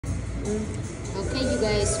Okay, you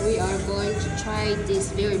guys, we are going to try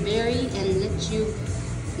this berry and let you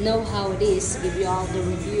know how it is. Give you all the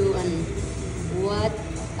review and what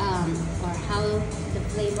or how the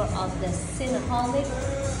flavor of the Cinnaholic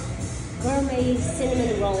Gourmet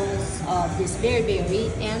Cinnamon Rolls of this berry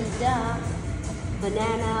and the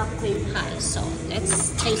banana cream pie. So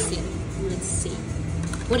let's taste it. Let's see.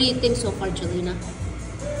 What do you think so far, Jelena?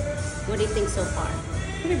 What do you think so far?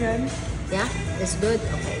 Pretty good. Yeah, it's good.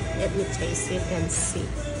 Okay, let me taste it and see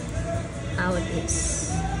how it is.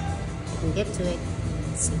 I can get to it.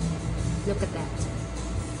 Let's see. Look at that.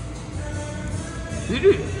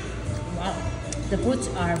 Wow, the fruits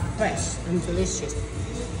are fresh and delicious.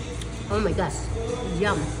 Oh my gosh,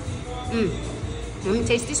 yum. Let me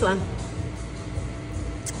taste this one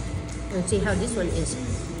and see how this one is.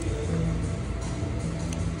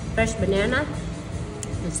 Fresh banana.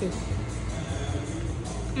 Let's see.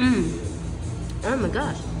 Oh my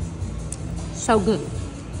gosh, so good,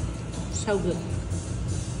 so good.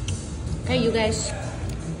 Okay, you guys,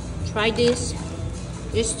 try this.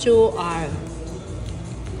 These two are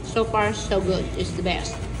so far so good. It's the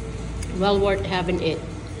best. Well worth having it.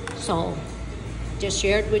 So just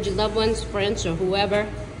share it with your loved ones, friends, or whoever,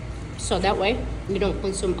 so that way you don't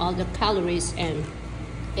consume all the calories and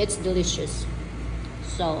it's delicious.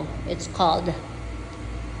 So it's called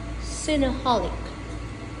Cinnaholic.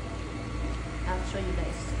 I'll show you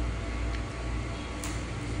guys.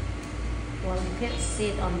 Well, you can't see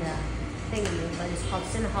it on the thingy, but it's called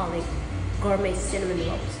Cinnaholic Gourmet Cinnamon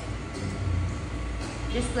Rolls.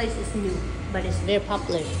 This place is new, but it's very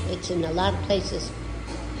popular. It's in a lot of places.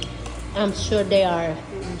 I'm sure they are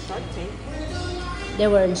in Shark Tank. They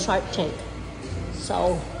were in Shark Tank.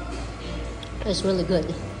 So it's really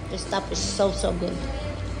good. This stuff is so good.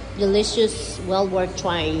 Delicious, well worth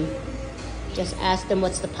trying. Just ask them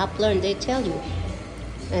what's the popular and they tell you.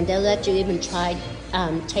 And they'll let you even try,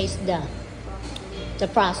 taste the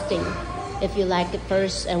frosting if you like it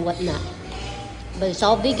first and whatnot. But it's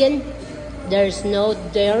all vegan. There's no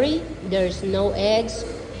dairy, there's no eggs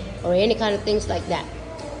or any kind of things like that.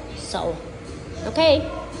 So, okay.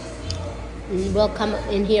 We'll come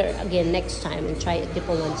in here again next time and try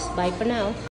different ones. Bye for now.